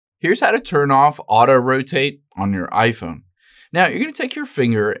Here's how to turn off auto rotate on your iPhone. Now you're going to take your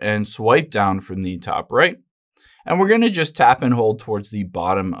finger and swipe down from the top right, and we're going to just tap and hold towards the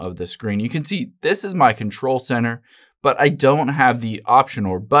bottom of the screen. You can see this is my control center, but I don't have the option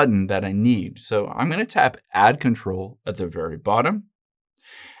or button that I need. So I'm going to tap add control at the very bottom.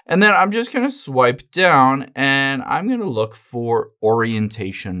 And then I'm just going to swipe down and I'm going to look for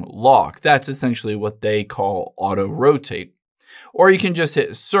orientation lock. That's essentially what they call auto rotate. Or you can just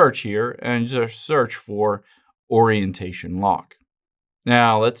hit search here and just search for orientation lock.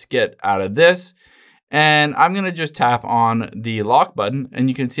 Now let's get out of this. And I'm going to just tap on the lock button. And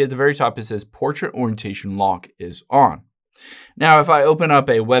you can see at the very top, it says portrait orientation lock is on. Now, if I open up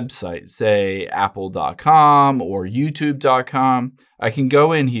a website, say apple.com or youtube.com, I can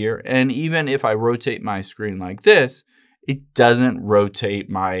go in here. And even if I rotate my screen like this, it doesn't rotate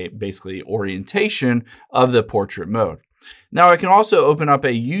my basically orientation of the portrait mode. Now, I can also open up a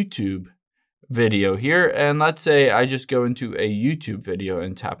YouTube video here. And let's say I just go into a YouTube video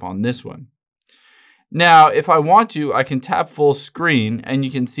and tap on this one. Now, if I want to, I can tap full screen and you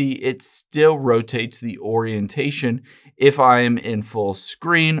can see it still rotates the orientation if I am in full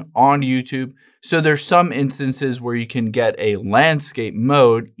screen on YouTube. So there's some instances where you can get a landscape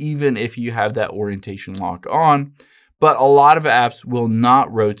mode even if you have that orientation lock on, but a lot of apps will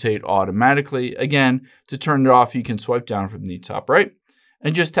not rotate automatically. Again, to turn it off, you can swipe down from the top right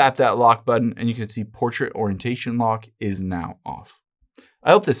and just tap that lock button and you can see portrait orientation lock is now off.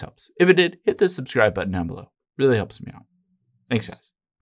 I hope this helps. If it did, hit the subscribe button down below. Really helps me out. Thanks, guys.